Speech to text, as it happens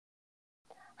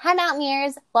Hi,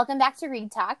 Mountaineers. Welcome back to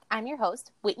Read Talk. I'm your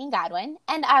host, Whitney Godwin.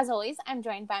 And as always, I'm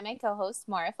joined by my co host,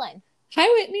 Maura Flynn. Hi,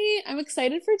 Whitney. I'm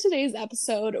excited for today's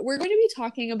episode. We're going to be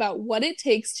talking about what it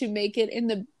takes to make it in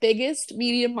the biggest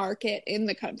media market in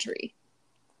the country.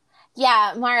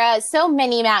 Yeah, Mara, so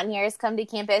many Mountaineers come to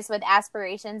campus with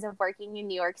aspirations of working in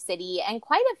New York City, and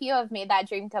quite a few have made that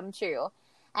dream come true.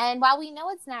 And while we know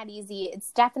it's not easy,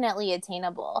 it's definitely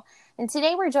attainable. And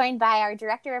today we're joined by our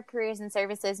Director of Careers and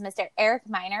Services, Mr. Eric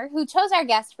Miner, who chose our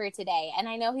guest for today. And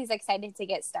I know he's excited to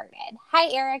get started.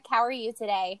 Hi, Eric. How are you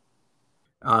today?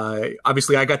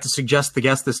 Obviously, I got to suggest the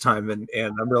guest this time, and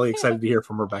I'm really excited to hear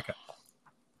from Rebecca.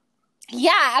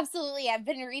 Yeah, absolutely. I've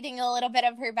been reading a little bit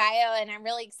of her bio, and I'm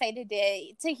really excited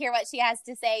to hear what she has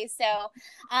to say. So,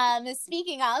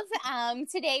 speaking of,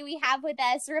 today we have with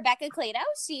us Rebecca Clado.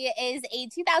 She is a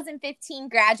 2015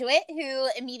 graduate who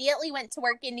immediately went to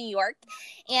work in New York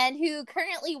and who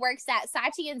currently works at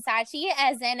Saatchi & Saatchi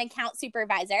as an account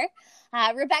supervisor.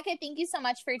 Rebecca, thank you so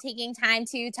much for taking time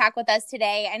to talk with us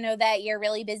today. I know that you're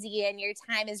really busy and your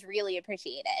time is really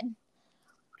appreciated.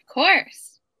 Of course.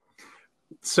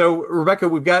 So, Rebecca,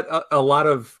 we've got a lot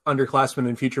of underclassmen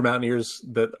and future Mountaineers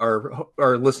that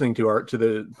are listening to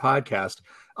the podcast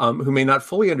who may not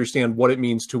fully understand what it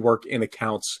means to work in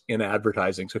accounts in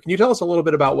advertising. So, can you tell us a little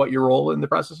bit about what your role in the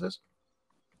process is?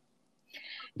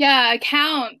 Yeah,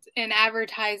 account in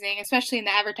advertising, especially in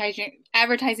the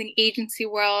advertising agency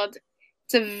world,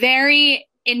 it's a very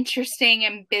interesting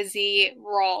and busy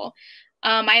role.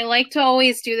 I like to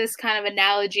always do this kind of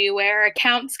analogy where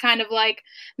accounts kind of like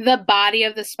the body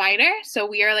of the spider. So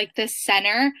we are like the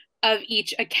center of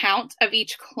each account of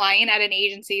each client at an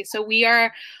agency. So we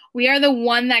are the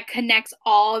one that connects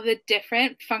all the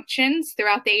different functions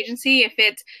throughout the agency. If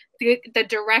it's the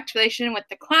direct relation with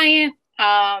the client,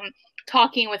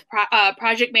 talking with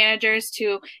project managers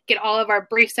to get all of our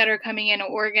briefs that are coming in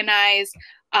organized,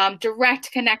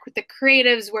 direct connect with the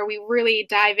creatives where we really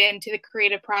dive into the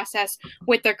creative process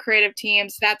with their creative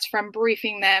teams. That's from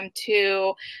briefing them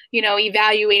to,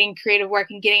 evaluating creative work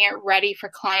and getting it ready for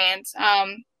clients.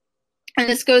 And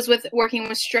this goes with working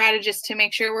with strategists to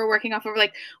make sure we're working off of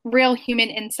like real human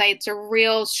insights, a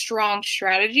real strong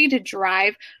strategy to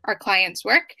drive our clients'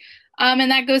 work. And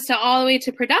that goes to all the way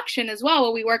to production as well,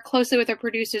 where we work closely with our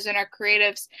producers and our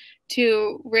creatives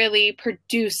to really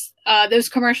produce those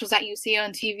commercials that you see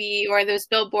on TV or those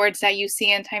billboards that you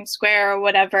see in Times Square or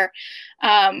whatever.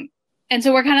 And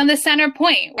so we're kind of the center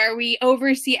point where we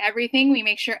oversee everything. We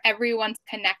make sure everyone's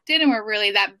connected and we're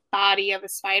really that body of a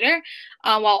spider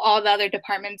while all the other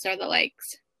departments are the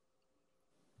legs.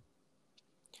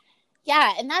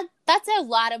 Yeah, and that's a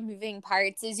lot of moving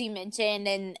parts, as you mentioned,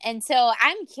 and so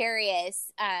I'm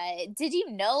curious. Did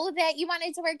you know that you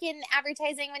wanted to work in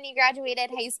advertising when you graduated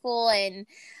high school, and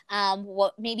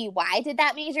why did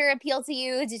that major appeal to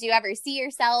you? Did you ever see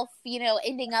yourself,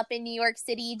 ending up in New York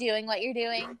City doing what you're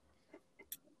doing?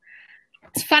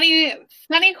 It's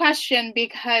funny question,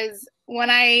 because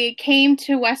when I came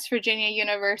to West Virginia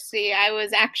University, I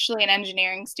was actually an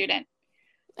engineering student.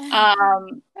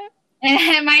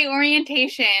 And my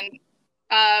orientation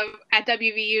at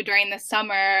WVU during the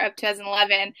summer of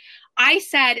 2011, I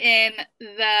sat in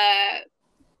the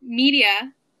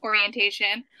media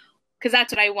orientation because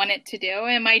that's what I wanted to do.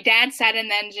 And my dad sat in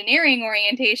the engineering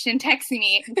orientation texting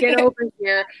me, get over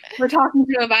here. We're talking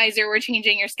to an advisor. We're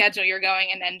changing your schedule. You're going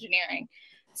in engineering.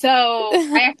 So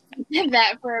I did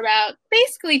that for about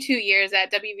basically 2 years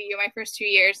at WVU, my first 2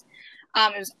 years.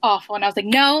 It was awful. And I was like,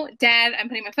 no, Dad, I'm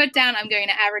putting my foot down. I'm going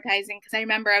to advertising. Because I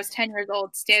remember I was 10 years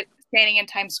old standing in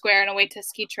Times Square on a way to a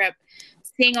ski trip,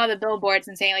 seeing all the billboards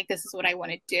and saying, like, this is what I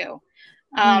want to do.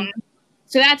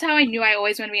 So that's how I knew I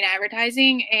always want to be in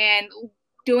advertising. And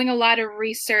doing a lot of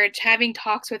research, having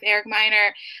talks with Eric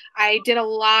Miner, I did a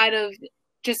lot of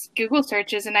just Google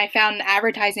searches and I found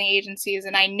advertising agencies.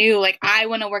 And I knew, like, I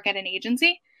want to work at an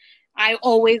agency. I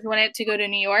always wanted to go to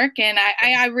New York, and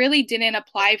I really didn't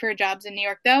apply for jobs in New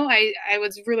York, though. I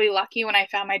was really lucky when I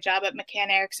found my job at McCann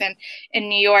Erickson in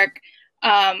New York,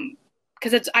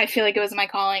 because I feel like it was my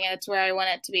calling, and it's where I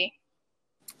wanted to be.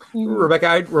 Rebecca,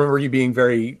 I remember you being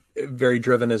very, very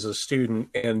driven as a student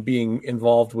and being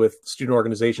involved with student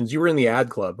organizations. You were in the ad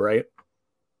club, right?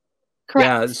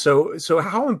 Correct. Yeah. So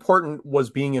how important was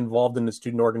being involved in the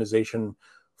student organization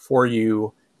for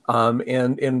you? And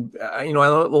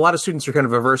a lot of students are kind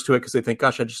of averse to it because they think,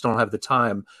 gosh, I just don't have the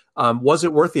time. Was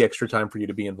it worth the extra time for you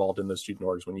to be involved in those student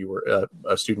orgs when you were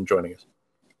a student joining us?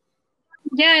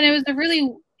 Yeah, and it was a really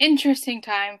interesting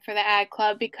time for the ad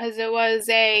club because it was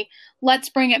let's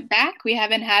bring it back. We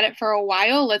haven't had it for a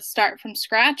while. Let's start from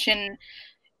scratch. And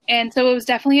And so it was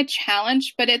definitely a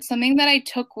challenge, but it's something that I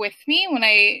took with me when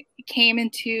I came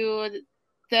into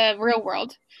the real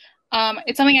world.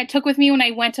 It's something I took with me when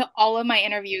I went to all of my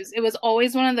interviews. It was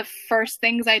always one of the first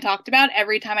things I talked about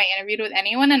every time I interviewed with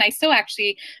anyone. And I still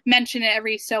actually mention it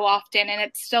every so often, and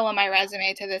it's still on my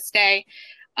resume to this day.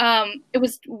 It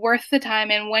was worth the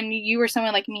time. And when you were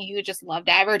someone like me who just loved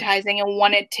advertising and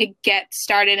wanted to get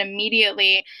started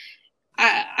immediately,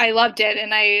 I loved it.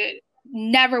 And I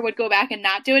never would go back and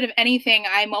not do it. If anything,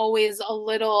 I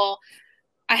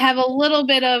have a little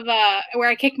bit of where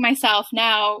I kick myself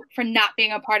now for not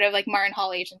being a part of like Martin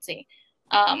Hall Agency.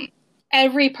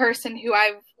 Every person who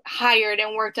I've hired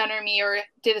and worked under me or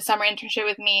did a summer internship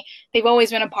with me, they've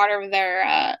always been a part of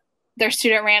their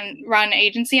student run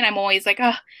agency. And I'm always like,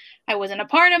 oh, I wasn't a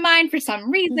part of mine for some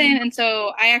reason. Mm-hmm. And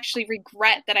so I actually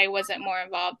regret that I wasn't more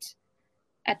involved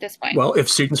at this point. Well, if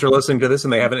students are listening to this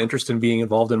and they have an interest in being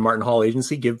involved in Martin Hall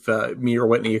Agency, give me or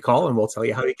Whitney a call and we'll tell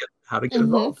you how to get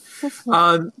involved.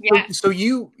 Yeah. So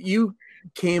you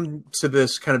came to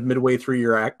this kind of midway through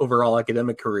your overall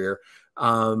academic career,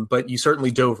 but you certainly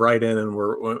dove right in and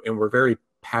were very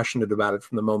passionate about it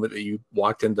from the moment that you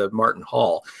walked into Martin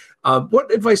Hall.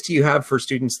 What advice do you have for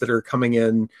students that are coming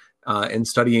in and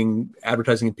studying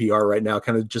advertising and PR right now,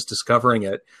 kind of just discovering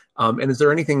it? And is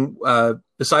there anything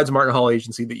besides Martin Hall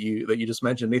Agency that you just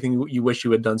mentioned, anything you wish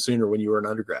you had done sooner when you were an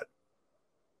undergrad?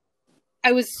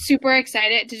 I was super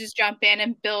excited to just jump in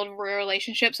and build real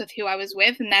relationships with who I was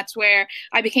with. And that's where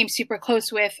I became super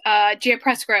close with Gia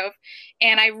Pressgrove.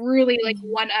 And I really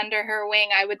went under her wing,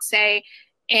 I would say,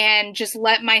 and just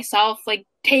let myself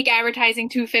take Advertising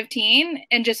 215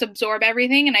 and just absorb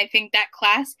everything. And I think that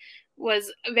class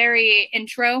was a very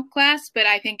intro class, but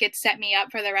I think it set me up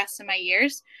for the rest of my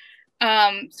years.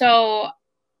 So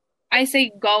I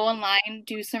say go online,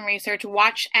 do some research,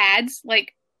 watch ads.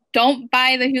 Don't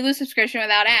buy the Hulu subscription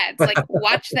without ads.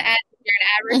 Watch the ads if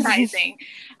you're in advertising.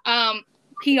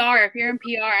 PR, if you're in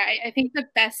PR, I think the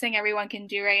best thing everyone can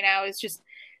do right now is just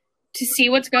to see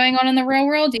what's going on in the real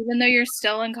world, even though you're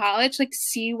still in college,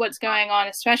 see what's going on,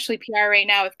 especially PR right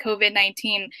now with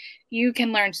COVID-19. You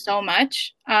can learn so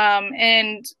much.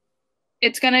 And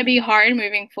it's going to be hard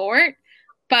moving forward,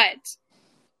 but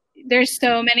there's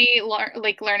so many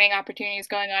learning opportunities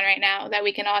going on right now that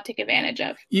we can all take advantage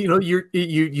of.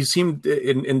 You seem,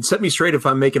 and set me straight if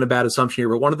I'm making a bad assumption here,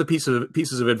 but one of the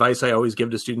pieces of advice I always give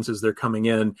to students as they're coming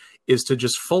in is to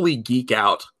just fully geek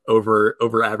out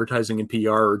over advertising and PR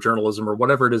or journalism or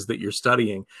whatever it is that you're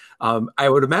studying. I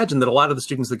would imagine that a lot of the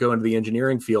students that go into the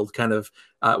engineering field kind of,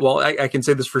 I can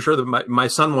say this for sure that my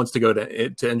son wants to go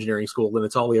to engineering school and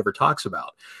it's all he ever talks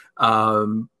about.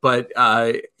 But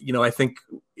I think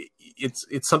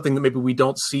it's something that maybe we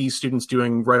don't see students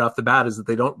doing right off the bat, is that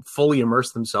they don't fully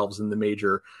immerse themselves in the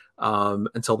major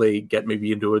until they get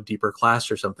maybe into a deeper class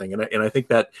or something. And I think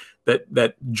that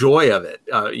joy of it,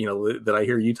 that I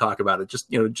hear you talk about it,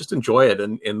 just enjoy it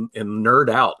and nerd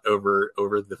out over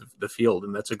the field.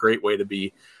 And that's a great way to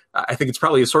be. I think it's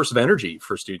probably a source of energy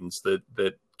for students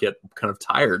that get kind of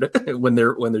tired when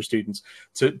they're students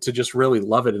to just really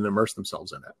love it and immerse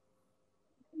themselves in it.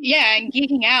 Yeah, and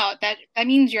geeking out, that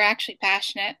means you're actually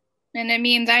passionate. And it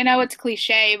means, I know it's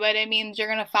cliche, but it means you're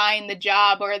going to find the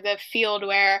job or the field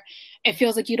where it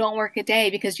feels like you don't work a day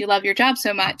because you love your job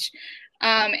so much.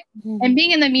 And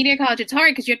being in the media college, it's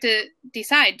hard because you have to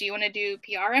decide, do you want to do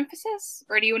PR emphasis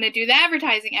or do you want to do the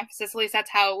advertising emphasis? At least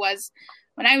that's how it was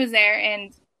when I was there.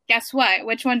 And guess what?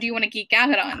 Which one do you want to geek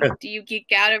out on? Do you geek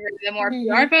out over the more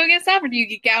PR focused stuff or do you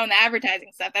geek out on the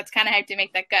advertising stuff? That's kind of how you have to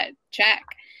make that gut check,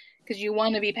 because you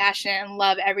want to be passionate and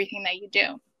love everything that you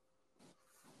do.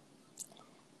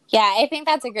 Yeah, I think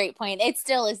that's a great point. It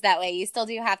still is that way. You still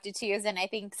do have to choose. And I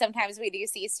think sometimes we do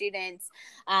see students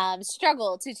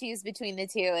struggle to choose between the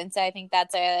two. And so I think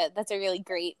that's a really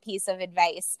great piece of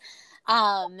advice.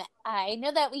 I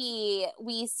know that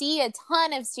we see a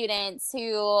ton of students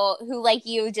who like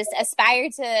you just aspire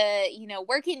to,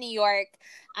 work in New York.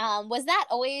 Was that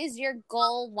always your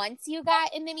goal once you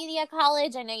got into media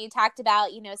college? I know you talked about,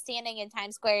 standing in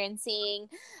Times Square and seeing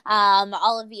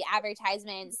all of the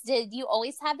advertisements. Did you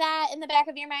always have that in the back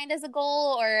of your mind as a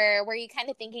goal, or were you kind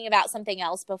of thinking about something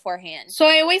else beforehand? So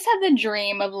I always had the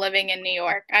dream of living in New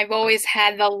York. I've always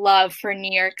had the love for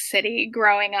New York City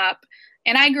growing up.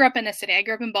 And I grew up in the city. I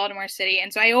grew up in Baltimore City.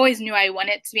 And so I always knew I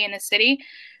wanted to be in the city.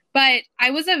 But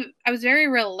I was very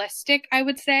realistic, I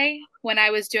would say, when I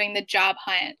was doing the job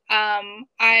hunt.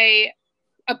 I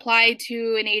applied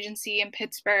to an agency in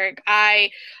Pittsburgh. I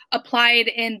applied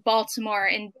in Baltimore,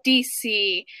 in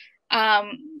DC.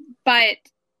 But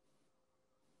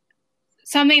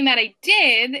something that I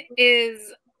did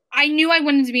is I knew I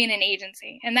wanted to be in an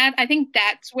agency, and that I think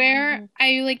that's where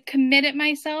I like committed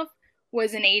myself,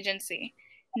 was an agency,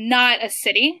 not a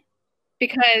city,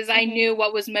 because I knew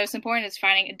what was most important is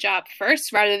finding a job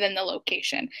first rather than the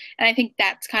location. And I think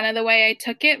that's kind of the way I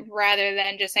took it, rather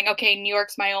than just saying, okay, New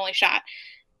York's my only shot.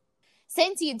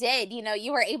 Since you did,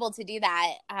 you were able to do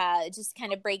that, just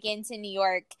kind of break into New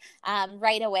York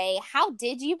right away. How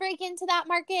did you break into that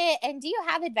market? And do you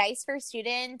have advice for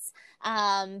students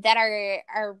that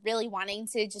are really wanting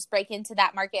to just break into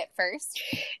that market first?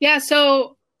 Yeah,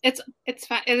 so it's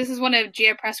fun. This is one of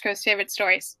Gia Presco's favorite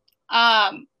stories.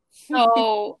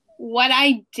 So what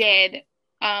I did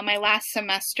my last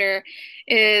semester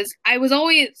is I was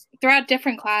always, throughout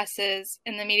different classes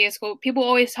in the media school, people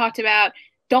always talked about,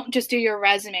 don't just do your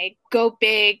resume, go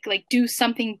big, like do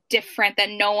something different that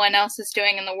no one else is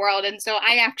doing in the world. And so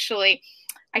I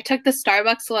took the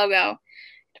Starbucks logo,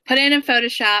 put it in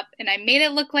Photoshop, and I made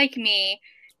it look like me.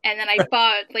 And then I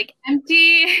bought like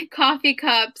empty coffee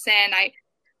cups, and I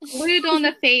glued on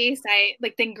the face. I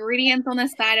like the ingredients on the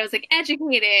side. I was like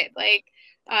educated, like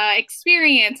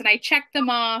experience, and I checked them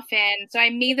off. And so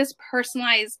I made this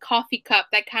personalized coffee cup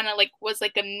that kind of like was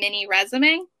like a mini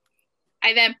resume.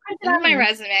 I then printed out my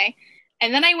resume,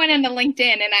 and then I went into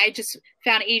LinkedIn, and I just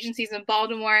found agencies in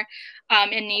Baltimore,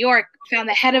 in New York, found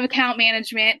the head of account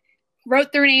management,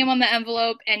 wrote their name on the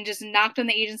envelope, and just knocked on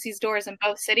the agency's doors in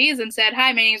both cities and said,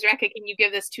 hi, my name is Rebecca. Can you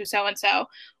give this to so-and-so?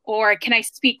 Or can I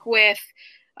speak with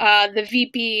the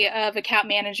VP of account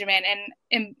management?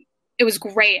 And it was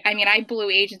great. I mean, I blew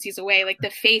agencies away, like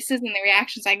the faces and the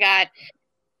reactions I got.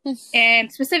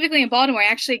 And specifically in Baltimore, I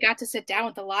actually got to sit down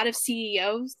with a lot of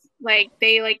CEOs. Like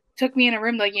they like took me in a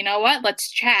room, like, you know what,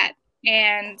 let's chat.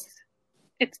 And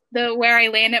it's where I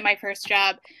landed my first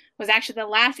job was actually the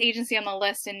last agency on the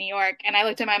list in New York. And I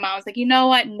looked at my mom, I was like, you know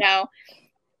what? No,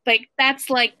 like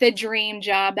that's like the dream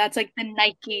job. That's like the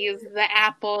Nikes, the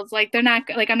Apples. Like they're not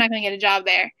like, I'm not going to get a job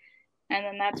there. And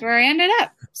then that's where I ended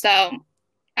up. So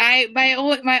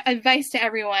my advice to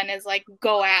everyone is like,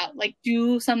 go out, like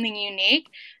do something unique,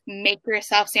 make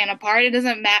yourself stand apart. It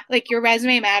doesn't matter, like your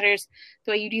resume matters,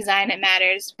 the way you design it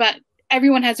matters, but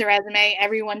everyone has a resume.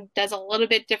 Everyone does a little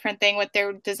bit different thing with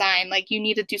their design. Like you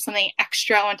need to do something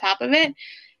extra on top of it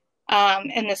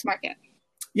in this market.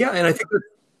 Yeah, and I think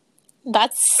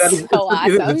that's so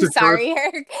awesome. Sorry,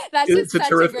 Eric. That's just such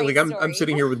terrific. A great story. I'm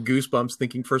sitting here with goosebumps,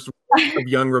 thinking first of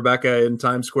young Rebecca in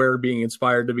Times Square being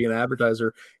inspired to be an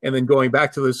advertiser, and then going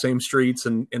back to those same streets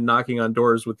and knocking on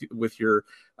doors with your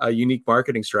unique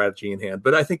marketing strategy in hand.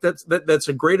 But I think that's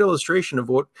a great illustration of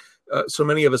what so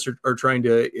many of us are trying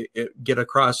to get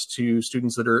across to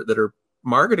students that are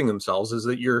marketing themselves, is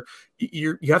that you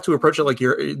have to approach it like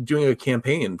you're doing a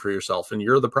campaign for yourself, and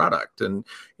you're the product, and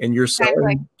you're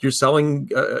selling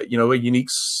a unique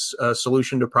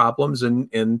solution to problems,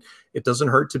 and it doesn't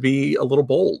hurt to be a little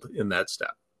bold in that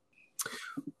step.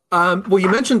 Well, you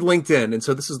mentioned LinkedIn, and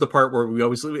so this is the part where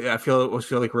I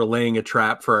feel like we're laying a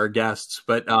trap for our guests,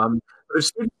 but there's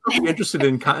students interested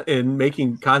in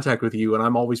making contact with you, and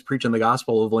I'm always preaching the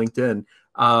gospel of LinkedIn.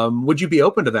 Would you be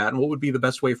open to that? And what would be the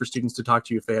best way for students to talk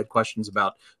to you if they had questions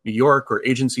about New York or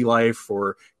agency life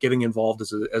or getting involved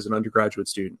as an undergraduate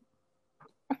student?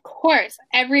 Of course,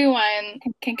 everyone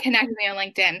can connect with me on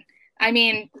LinkedIn. I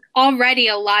mean, already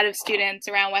a lot of students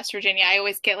around West Virginia, I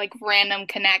always get like random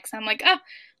connects. I'm like, oh,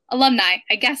 alumni,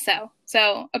 I guess so.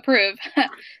 So approve.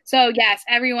 So yes,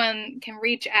 everyone can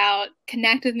reach out,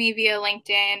 connect with me via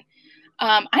LinkedIn.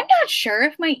 I'm not sure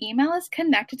if my email is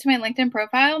connected to my LinkedIn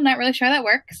profile. I'm not really sure how that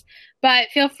works, but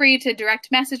feel free to direct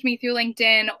message me through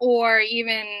LinkedIn or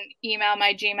even email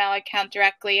my Gmail account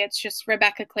directly. It's just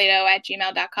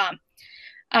RebeccaClato@gmail.com.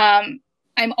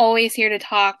 I'm always here to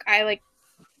talk. I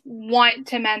want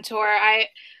to mentor.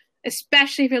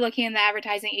 Especially if you're looking in the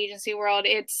advertising agency world,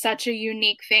 it's such a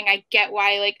unique thing. I get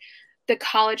why the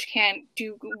college can't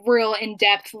do real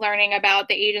in-depth learning about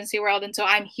the agency world. And so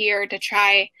I'm here to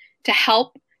try to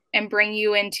help and bring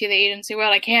you into the agency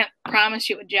world. I can't promise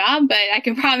you a job, but I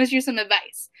can promise you some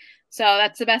advice. So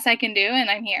that's the best I can do, and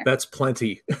I'm here. That's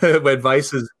plenty.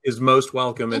 Advice is most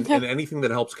welcome, and anything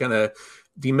that helps kind of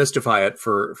demystify it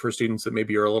for students that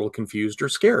maybe are a little confused or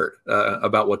scared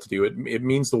about what to do. It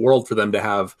means the world for them to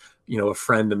have, a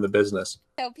friend in the business.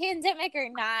 So pandemic or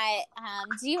not,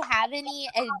 do you have any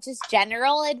just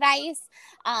general advice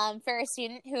for a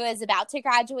student who is about to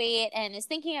graduate and is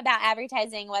thinking about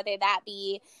advertising, whether that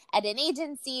be at an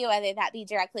agency, whether that be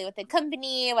directly with a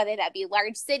company, whether that be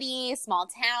large city, small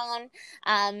town,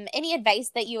 any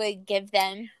advice that you would give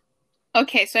them?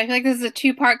 Okay, so I feel like this is a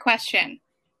two-part question.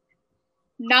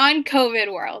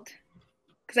 Non-COVID world,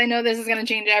 because I know this is going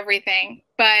to change everything,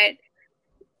 but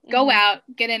Go out,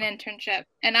 get an internship.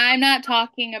 And I'm not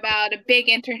talking about a big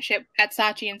internship at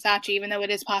Saatchi and Saatchi, even though it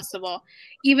is possible.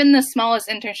 Even the smallest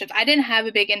internships. I didn't have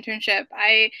a big internship.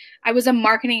 I was a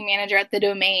marketing manager at the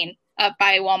Domain up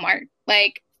by Walmart.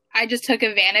 Like, I just took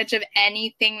advantage of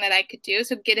anything that I could do.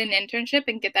 So get an internship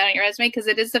and get that on your resume, because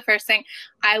it is the first thing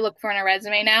I look for in a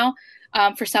resume now,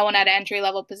 for someone at an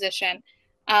entry-level position.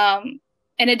 And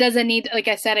it doesn't need, like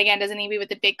I said, again, doesn't need to be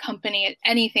with a big company,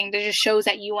 anything that just shows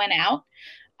that you went out.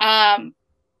 And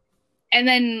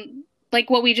then,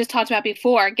 like what we just talked about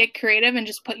before, get creative and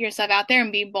just put yourself out there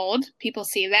and be bold. People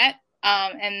see that,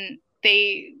 and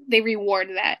they reward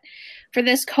that. For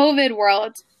this COVID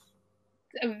world,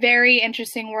 a very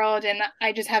interesting world, and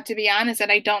I just have to be honest that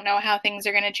I don't know how things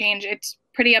are going to change. It's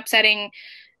pretty upsetting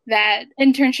that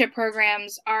internship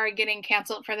programs are getting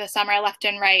canceled for the summer left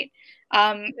and right.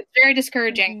 It's very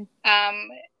discouraging.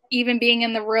 Even being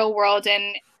in the real world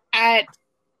and at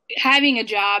having a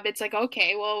job, it's like,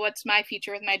 okay, well, what's my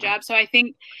future with my job? So I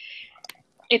think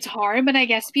it's hard, but I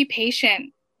guess be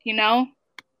patient, you know?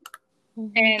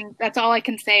 And that's all I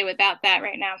can say without that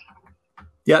right now.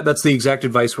 Yeah, that's the exact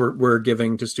advice we're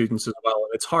giving to students as well.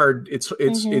 It's hard. It's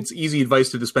easy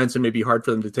advice to dispense and maybe hard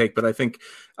for them to take. But I think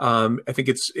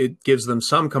it gives them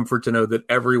some comfort to know that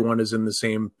everyone is in the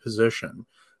same position.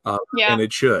 And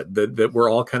it should, that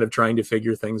we're all kind of trying to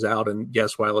figure things out. And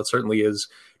yes, while it certainly is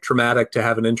traumatic to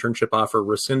have an internship offer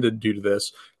rescinded due to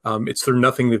this, it's through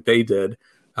nothing that they did.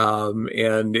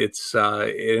 And it's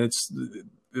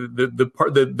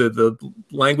the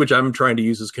language I'm trying to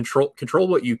use is control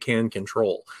what you can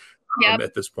control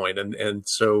at this point. And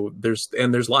so there's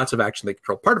lots of action they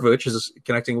control, part of which is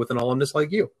connecting with an alumnus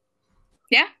like you.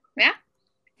 Yeah.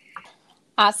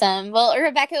 Awesome. Well,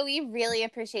 Rebecca, we really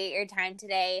appreciate your time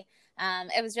today.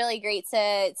 It was really great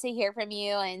to hear from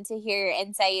you and to hear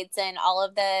insights and all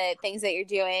of the things that you're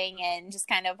doing and just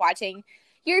kind of watching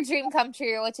your dream come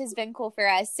true, which has been cool for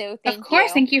us. So thank you. Of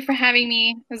course. Thank you for having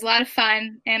me. It was a lot of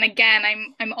fun. And again,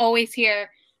 I'm always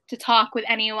here to talk with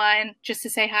anyone, just to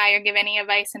say hi or give any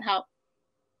advice and help.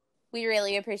 We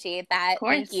really appreciate that. Of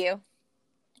course. Thank you.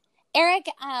 Eric,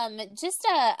 just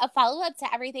a follow-up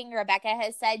to everything Rebecca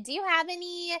has said. Do you have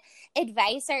any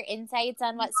advice or insights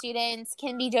on what students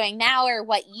can be doing now, or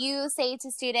what you say to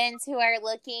students who are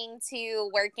looking to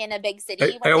work in a big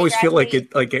city? I always feel like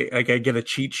I get a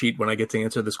cheat sheet when I get to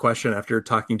answer this question after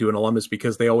talking to an alumnus,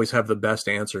 because they always have the best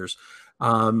answers.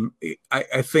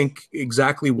 I think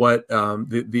exactly what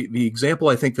the example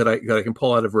I think that I can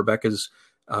pull out of Rebecca's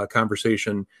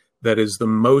conversation that is the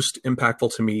most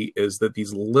impactful to me is that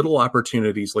these little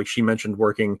opportunities, like she mentioned,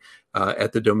 working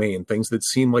at the Domain, things that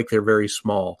seem like they're very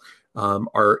small,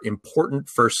 are important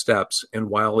first steps. And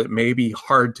while it may be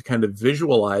hard to kind of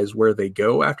visualize where they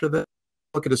go after that,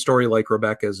 look at a story like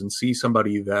Rebecca's and see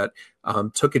somebody that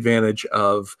took advantage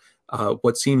of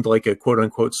what seemed like a quote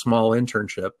unquote small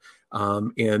internship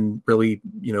and really,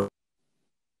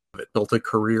 built a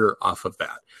career off of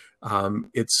that.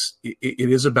 It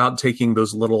is about taking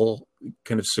those little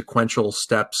kind of sequential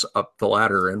steps up the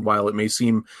ladder. And while it may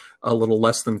seem a little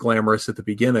less than glamorous at the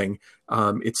beginning,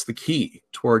 it's the key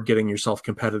toward getting yourself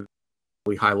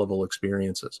competitively high level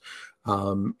experiences.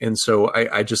 And so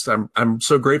I'm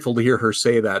so grateful to hear her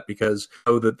say that, because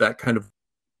I know that kind of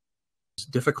is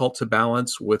difficult to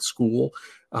balance with school.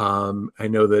 I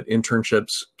know that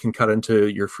internships can cut into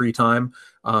your free time,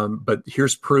 but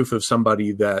here's proof of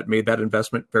somebody that made that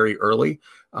investment very early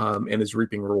and is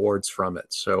reaping rewards from it.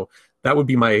 So that would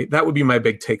be my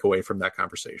big takeaway from that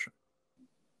conversation.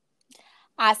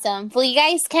 Awesome. Well, you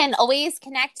guys can always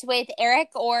connect with Eric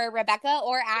or Rebecca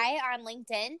or I on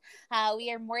LinkedIn.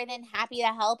 We are more than happy to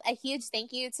help. A huge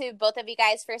thank you to both of you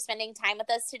guys for spending time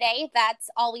with us today. That's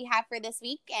all we have for this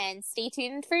week, and stay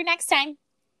tuned for next time.